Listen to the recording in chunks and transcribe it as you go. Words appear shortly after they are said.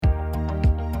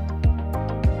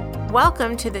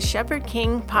Welcome to the Shepherd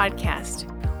King podcast.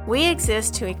 We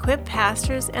exist to equip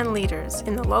pastors and leaders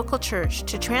in the local church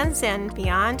to transcend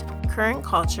beyond current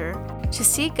culture, to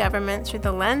see government through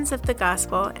the lens of the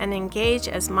gospel and engage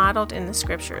as modeled in the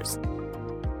scriptures.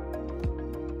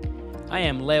 I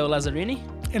am Leo Lazzarini.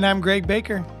 And I'm Greg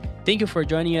Baker. Thank you for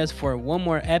joining us for one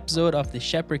more episode of the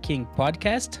Shepherd King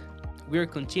podcast. We are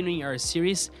continuing our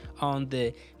series on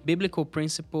the biblical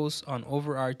principles on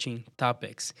overarching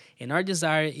topics. And our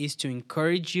desire is to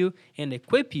encourage you and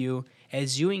equip you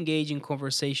as you engage in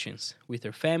conversations with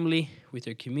your family, with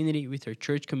your community, with your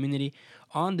church community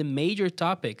on the major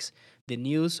topics the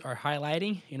news are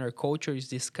highlighting and our culture is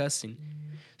discussing.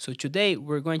 So today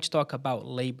we're going to talk about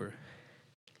labor.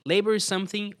 Labor is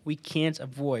something we can't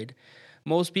avoid.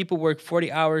 Most people work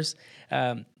 40 hours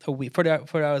a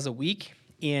week.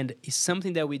 And it's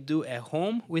something that we do at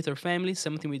home with our family,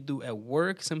 something we do at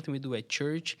work, something we do at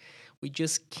church. We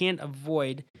just can't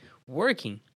avoid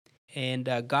working. And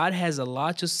God has a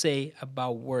lot to say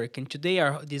about work. And today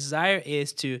our desire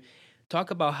is to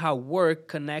talk about how work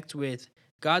connects with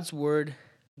God's word,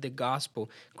 the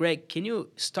gospel. Greg, can you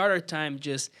start our time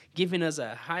just giving us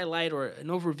a highlight or an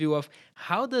overview of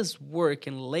how does work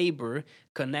and labor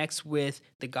connects with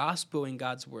the gospel and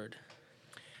God's word?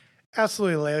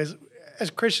 Absolutely, Leo. As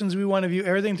Christians, we want to view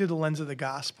everything through the lens of the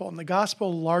gospel. And the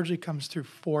gospel largely comes through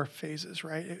four phases,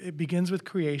 right? It begins with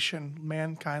creation,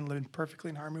 mankind living perfectly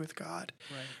in harmony with God.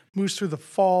 Right. Moves through the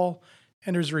fall,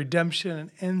 enters redemption,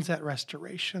 and ends at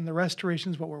restoration. The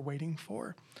restoration is what we're waiting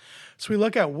for. So we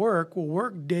look at work. Well,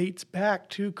 work dates back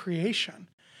to creation.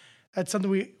 That's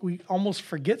something we almost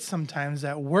forget sometimes,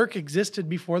 that work existed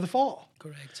before the fall.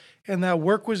 Correct. And that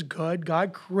work was good.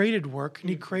 God created work, and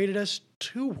he created us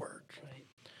to work.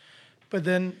 But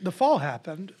then the fall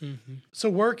happened, so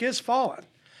work is fallen.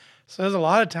 So there's a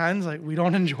lot of times like we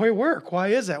don't enjoy work. Why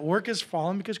is that? Work is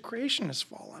fallen because creation is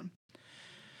fallen.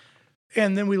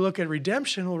 And then we look at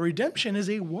redemption. Well, redemption is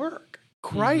a work.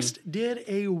 Christ did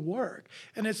a work.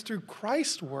 And it's through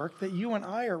Christ's work that you and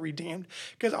I are redeemed,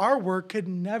 because our work could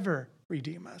never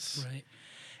redeem us. Right.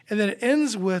 And then it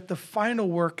ends with the final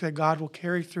work that God will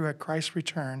carry through at Christ's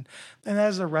return, and that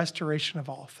is the restoration of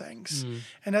all things.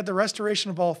 And at the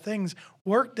restoration of all things,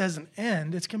 work doesn't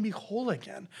end. It's going to be whole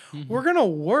again. We're going to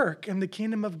work in the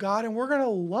kingdom of God, and we're going to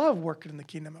love working in the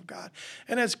kingdom of God.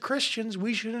 And as Christians,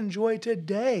 we should enjoy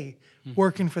today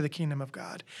working for the kingdom of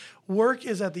God. Work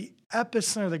is at the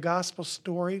epicenter of the gospel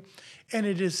story, and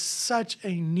it is such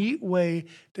a neat way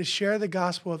to share the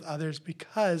gospel with others,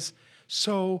 because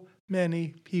so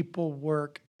many people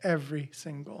work every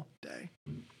single day.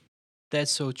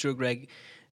 That's so true, Greg.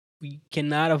 We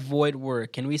cannot avoid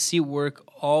work, and we see work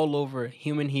all over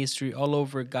human history, all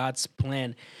over God's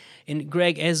plan. And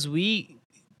Greg, as we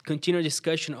continue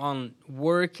discussion on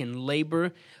work and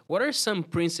labor, what are some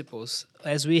principles,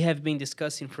 as we have been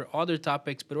discussing for other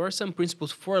topics, but what are some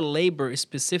principles for labor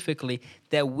specifically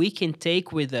that we can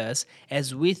take with us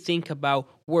as we think about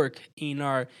work in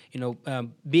our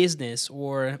business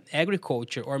or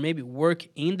agriculture, or maybe work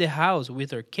in the house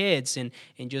with our kids and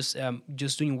just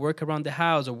doing work around the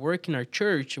house, or work in our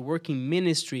church, or work in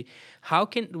ministry?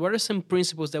 What are some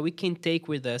principles that we can take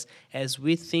with us as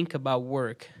we think about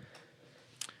work?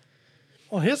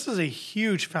 Well, this is a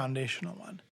huge foundational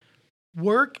one.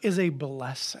 Work is a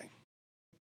blessing.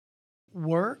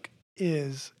 Work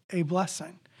is a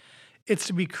blessing. It's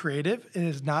to be creative. It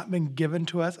has not been given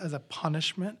to us as a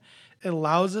punishment. It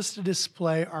allows us to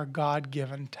display our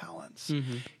God-given talents.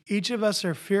 Each of us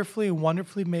are fearfully and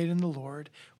wonderfully made in the Lord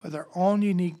with our own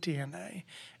unique DNA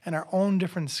and our own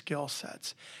different skill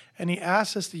sets. And he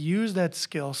asks us to use that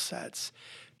skill sets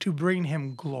to bring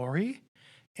him glory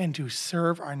and to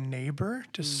serve our neighbor,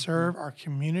 to serve our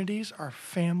communities, our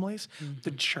families,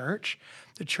 the church.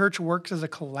 The church works as a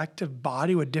collective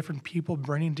body with different people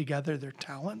bringing together their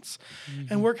talents.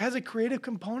 And work has a creative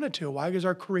component to it. Why? Because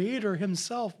our Creator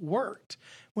himself worked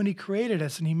when he created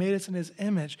us and he made us in his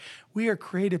image. We are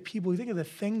creative people. We think of the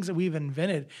things that we've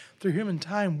invented through human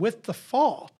time with the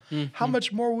fall. How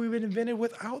much more we've been invented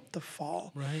without the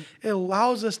fall. Right. It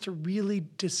allows us to really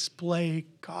display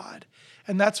God.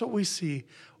 And that's what we see.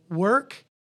 Work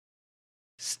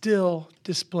still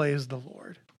displays the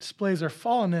Lord. Displays our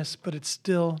fallenness, but it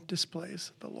still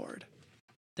displays the Lord.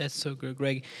 That's so good,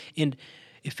 Greg. And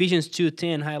Ephesians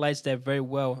 2:10 highlights that very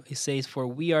well. It says, "For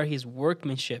we are his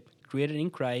workmanship, created in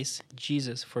Christ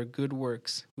Jesus for good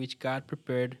works, which God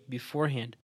prepared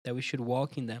beforehand, that we should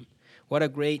walk in them." What a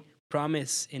great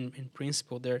promise and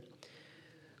principle there.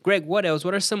 Greg, what else?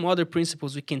 What are some other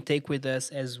principles we can take with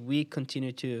us as we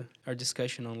continue to our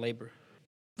discussion on labor?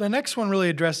 The next one really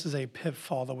addresses a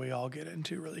pitfall that we all get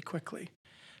into really quickly.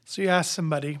 So you ask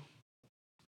somebody,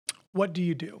 what do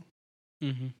you do?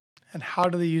 Mm-hmm. And how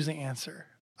do they usually answer?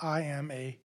 I am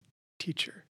a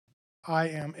teacher. I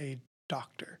am a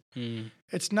doctor. Mm.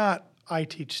 It's not, I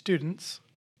teach students.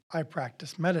 I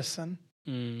practice medicine.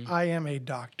 Mm. I am a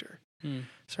doctor. Mm.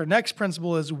 So our next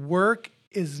principle is work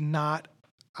is not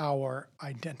our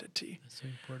identity. That's so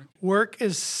important. Work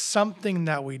is something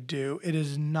that we do. It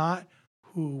is not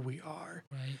who we are.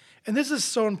 Right. And this is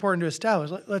so important to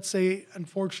establish. Let's say,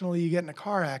 unfortunately, you get in a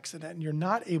car accident and you're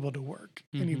not able to work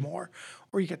anymore,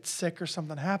 or you get sick or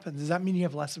something happens. Does that mean you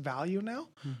have less value now?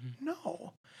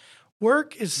 No.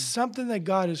 Work is something that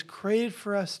God has created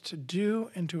for us to do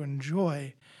and to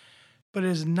enjoy, but it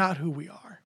is not who we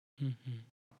are.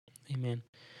 Amen.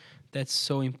 That's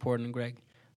so important, Greg.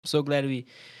 I'm so glad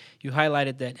you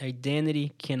highlighted that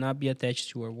identity cannot be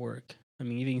attached to our work. I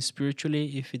mean, even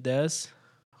spiritually, if it does,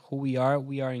 who we are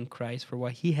in Christ for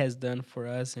what He has done for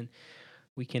us, and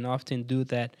we can often do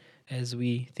that as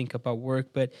we think about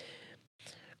work. But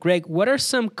Greg, what are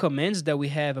some commands that we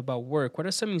have about work? What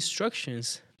are some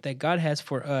instructions that God has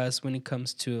for us when it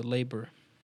comes to labor?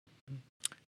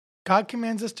 God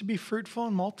commands us to be fruitful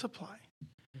and multiply.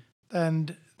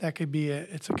 And that could be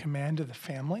it's a command to the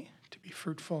family to be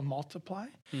fruitful and multiply.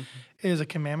 It is a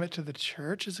commandment to the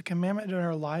church. It's a commandment to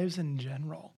our lives in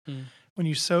general. When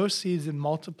you sow seeds, it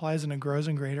multiplies and it grows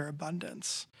in greater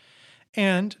abundance.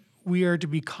 And we are to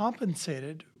be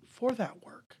compensated for that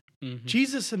work.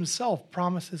 Jesus himself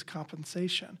promises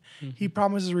compensation. He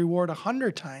promises reward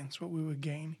 100 times what we would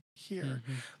gain here.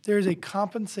 There is a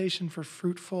compensation for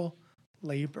fruitful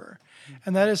labor.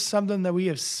 And that is something that we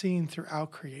have seen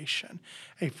throughout creation.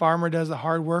 A farmer does the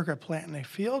hard work of planting a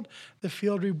field. The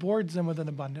field rewards them with an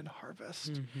abundant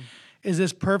harvest. Is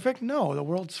this perfect? No, the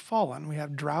world's fallen. We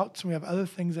have droughts and we have other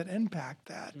things that impact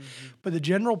that. But the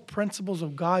general principles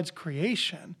of God's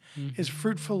creation is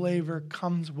fruitful labor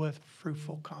comes with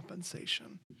fruitful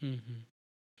compensation.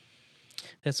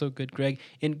 That's so good, Greg.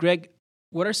 And Greg,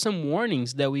 what are some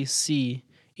warnings that we see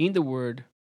in the Word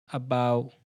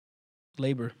about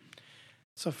labor?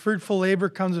 So fruitful labor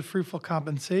comes with fruitful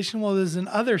compensation. Well, there's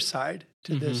another side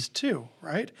to this too,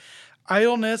 right?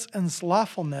 Idleness and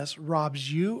slothfulness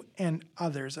robs you and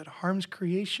others. It harms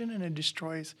creation and it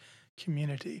destroys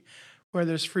community. Where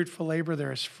there's fruitful labor,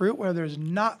 there is fruit. Where there's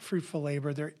not fruitful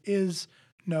labor, there is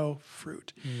no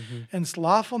fruit. And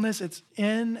slothfulness, it's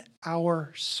in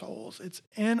our souls. It's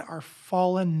in our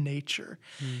fallen nature.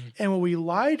 And when we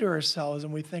lie to ourselves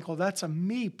and we think, well, that's a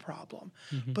me problem.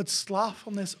 But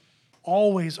slothfulness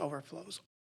always overflows.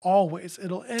 Always.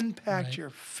 It'll impact your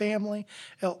family.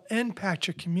 It'll impact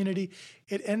your community.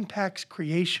 It impacts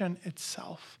creation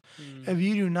itself. If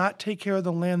you do not take care of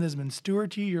the land that has been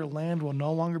stewarded to you, your land will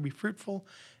no longer be fruitful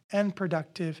and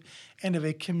productive. And if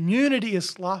a community is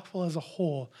slothful as a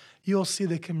whole, you'll see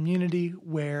the community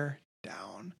wear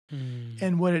down.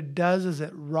 And what it does is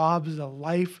it robs the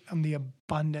life and the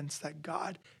abundance that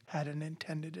God had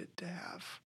intended it to have.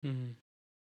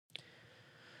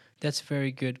 That's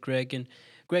very good, Greg. And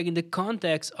Greg, in the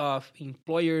context of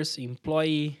employers,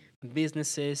 employee,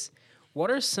 businesses,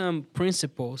 what are some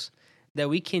principles that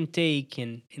we can take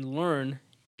and learn,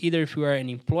 either if we are an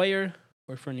employer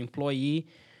or for an employee?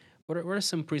 What are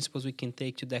some principles we can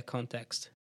take to that context?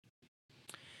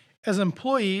 As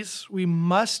employers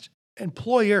must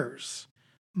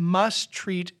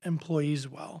treat employees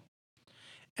well.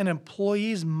 And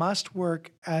employees must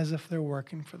work as if they're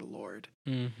working for the Lord.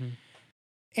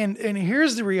 And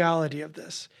here's the reality of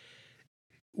this.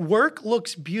 Work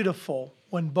looks beautiful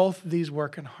when both of these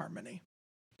work in harmony.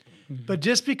 But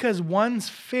just because one's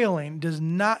failing does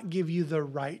not give you the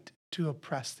right to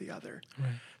oppress the other.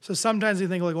 So sometimes you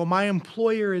think like, well, my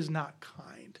employer is not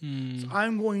kind, so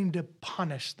I'm going to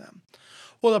punish them.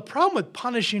 Well, the problem with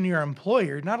punishing your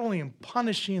employer, not only in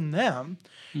punishing them,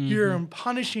 you're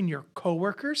punishing your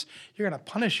coworkers, you're going to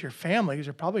punish your family because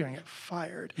you're probably going to get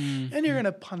fired, and you're going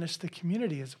to punish the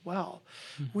community as well.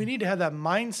 We need to have that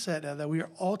mindset that we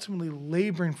are ultimately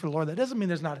laboring for the Lord. That doesn't mean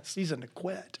there's not a season to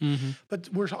quit, but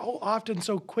we're so often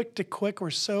so quick to quit.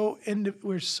 We're so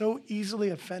easily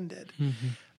offended.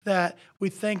 That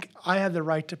we think I have the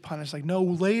right to punish. Like, no,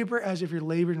 labor as if you're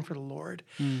laboring for the Lord.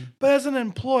 But as an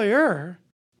employer,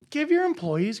 give your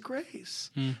employees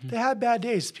grace. They have bad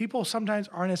days. People sometimes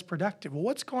aren't as productive. Well,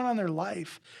 what's going on in their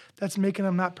life that's making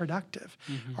them not productive?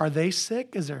 Are they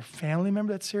sick? Is there a family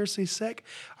member that's seriously sick?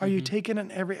 Are you taking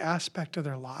in every aspect of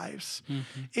their lives?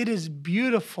 It is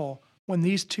beautiful when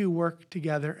these two work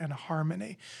together in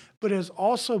harmony. But it is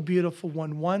also beautiful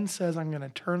when one says, I'm going to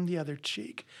turn the other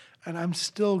cheek and I'm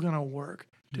still going to work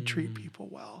to treat people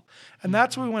well. And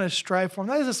that's what we want to strive for. And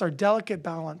that is just our delicate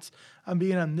balance on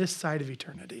being on this side of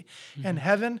eternity. In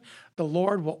heaven, the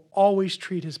Lord will always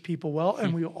treat his people well,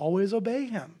 and we will always obey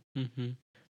him.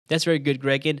 That's very good,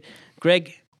 Greg. And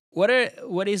Greg, what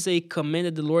is a command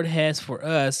that the Lord has for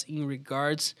us in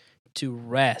regards to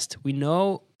rest? We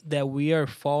know that we are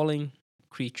fallen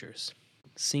creatures,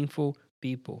 sinful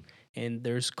people, and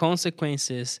there's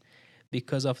consequences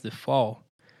because of the fall,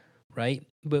 right?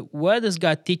 But what does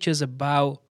God teach us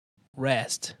about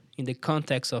rest in the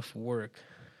context of work?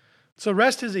 So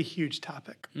rest is a huge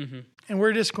topic. And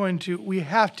we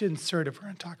have to insert if we're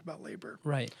going to talk about labor.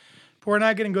 Right. But we're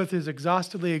not going to go through this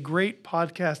exhaustively. A great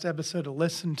podcast episode to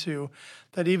listen to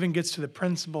that even gets to the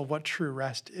principle of what true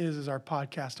rest is our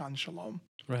podcast on shalom.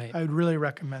 Right. I would really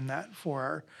recommend that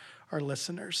for our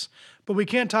listeners. But we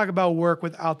can't talk about work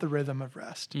without the rhythm of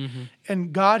rest.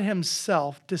 And God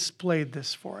himself displayed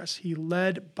this for us. He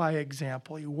led by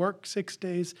example. He worked 6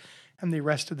 days and the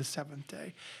rest of the seventh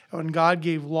day. And when God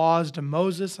gave laws to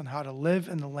Moses on how to live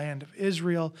in the land of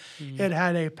Israel, it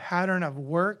had a pattern of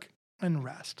work and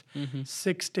rest.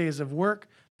 6 days of work,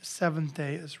 the seventh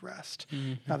day is rest.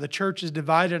 Now the church is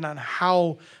divided on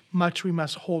how much we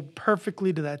must hold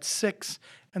perfectly to that 6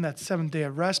 and that seventh day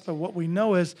of rest. But what we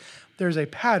know is there's a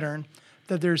pattern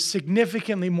that there's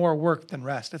significantly more work than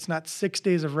rest. It's not 6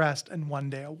 days of rest and 1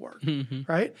 day of work,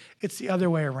 right? It's the other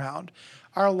way around.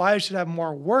 Our lives should have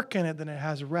more work in it than it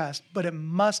has rest, but it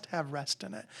must have rest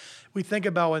in it. We think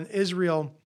about when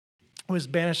Israel was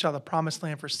banished out of the promised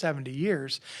land for 70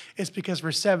 years. It's because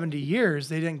for 70 years,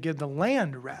 they didn't give the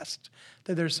land rest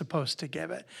that they're supposed to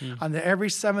give it. On every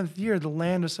seventh year, the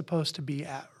land was supposed to be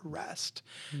at rest.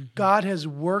 God has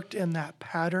worked in that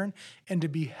pattern, and to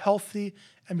be healthy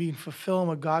and being fulfilling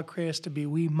what God created us to be,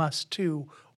 we must too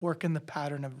work in the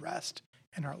pattern of rest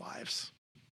in our lives.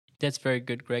 That's very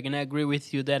good, Greg. And I agree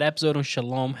with you. That episode on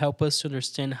Shalom helped us to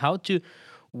understand how to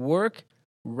work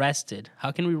rested.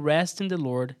 How can we rest in the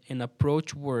Lord and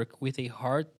approach work with a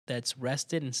heart that's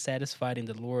rested and satisfied in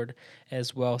the Lord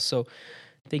as well? So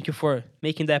thank you for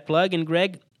making that plug. And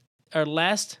Greg, our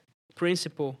last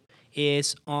principle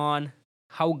is on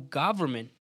how government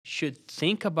should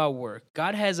think about work.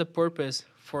 God has a purpose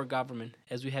for government,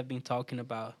 as we have been talking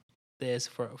about this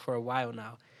for a while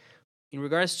now. In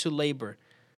regards to labor,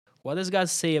 what does God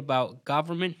say about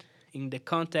government in the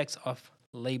context of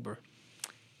labor?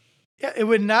 Yeah, it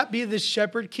would not be the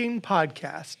Shepherd King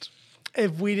podcast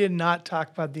if we did not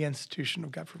talk about the institution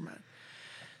of government.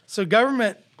 So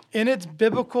government, in its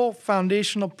biblical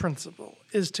foundational principle,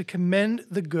 is to commend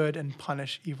the good and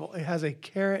punish evil. It has a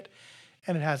carrot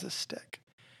and it has a stick.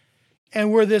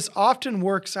 And where this often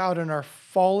works out in our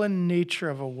fallen nature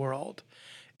of a world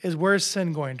is where is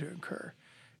sin going to occur?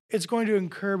 It's going to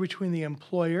occur between the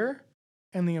employer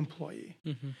and the employee.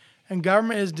 And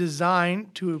government is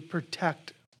designed to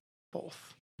protect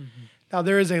both. Now,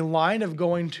 there is a line of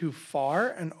going too far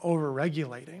and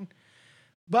over-regulating,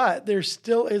 but there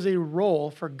still is a role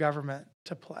for government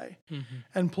to play.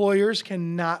 Employers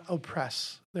cannot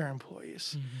oppress their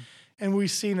employees. And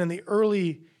we've seen in the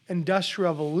early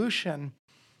industrial revolution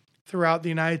throughout the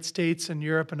United States and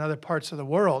Europe and other parts of the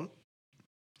world,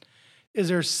 is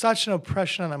there such an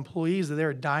oppression on employees that they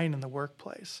were dying in the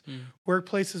workplace.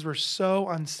 Workplaces were so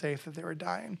unsafe that they were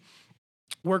dying.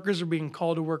 Workers are being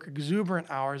called to work exuberant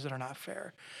hours that are not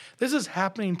fair. This is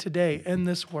happening today in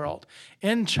this world.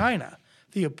 In China,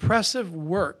 the oppressive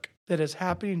work that is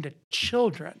happening to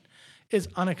children is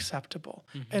unacceptable,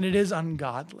 and it is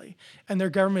ungodly. And their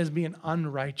government is being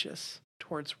unrighteous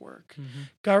towards work.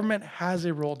 Government has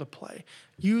a role to play.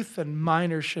 Youth and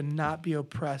minors should not be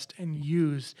oppressed and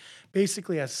used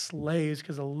basically as slaves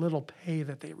because of the little pay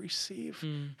that they receive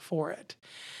for it.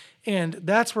 And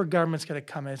that's where government's going to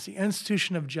come in. It's the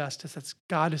institution of justice that's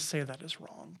got to say that is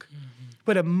wrong.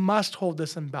 But it must hold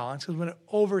this in balance, because when it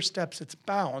oversteps its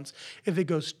bounds, if it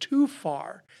goes too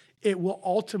far, it will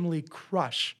ultimately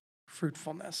crush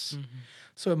fruitfulness.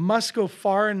 So it must go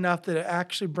far enough that it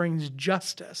actually brings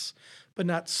justice, but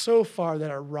not so far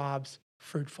that it robs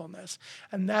fruitfulness.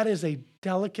 And that is a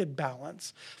delicate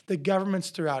balance that governments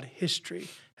throughout history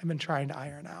have been trying to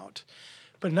iron out.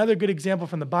 But another good example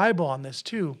from the Bible on this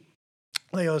too,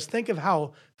 Leos, think of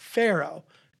how Pharaoh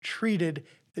treated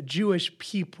the Jewish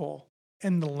people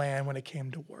in the land when it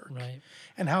came to work.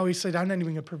 And how he said, I'm not even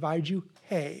going to provide you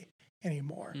hay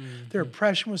anymore. Their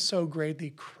oppression was so great, they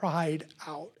cried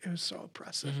out. It was so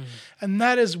oppressive. And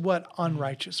that is what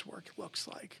unrighteous work looks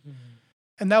like.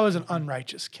 And that was an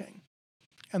unrighteous king.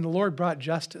 And the Lord brought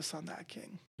justice on that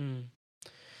king.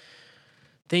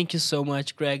 Thank you so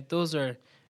much, Greg. Those are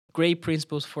great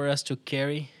principles for us to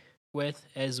carry with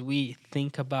as we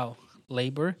think about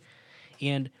labor.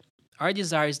 And our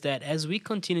desire is that as we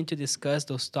continue to discuss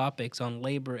those topics on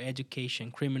labor,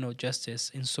 education, criminal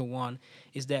justice, and so on,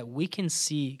 is that we can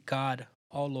see God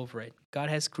all over it. God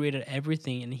has created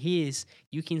everything, and we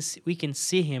can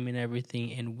see Him in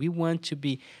everything, and we want to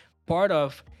be part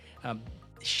of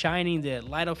shining the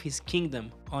light of His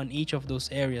kingdom on each of those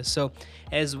areas. So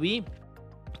as we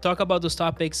talk about those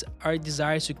topics, our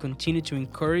desire is to continue to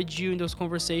encourage you in those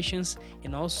conversations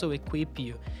and also equip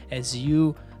you as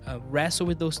you wrestle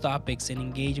with those topics and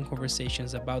engage in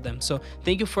conversations about them. So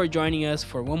thank you for joining us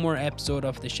for one more episode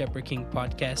of the Shepherd King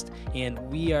podcast, and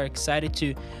we are excited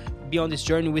to be on this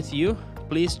journey with you.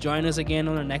 Please join us again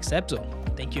on the next episode.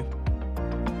 Thank you.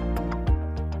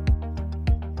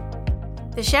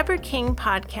 The Shepherd King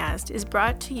podcast is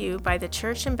brought to you by the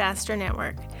Church Ambassador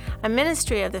Network, a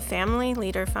ministry of the Family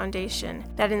Leader Foundation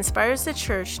that inspires the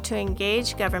church to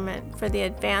engage government for the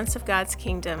advance of God's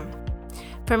kingdom.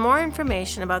 For more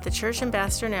information about the Church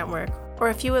Ambassador Network, or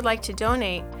if you would like to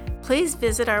donate, please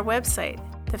visit our website,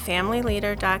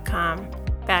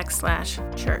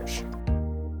 thefamilyleader.com/church.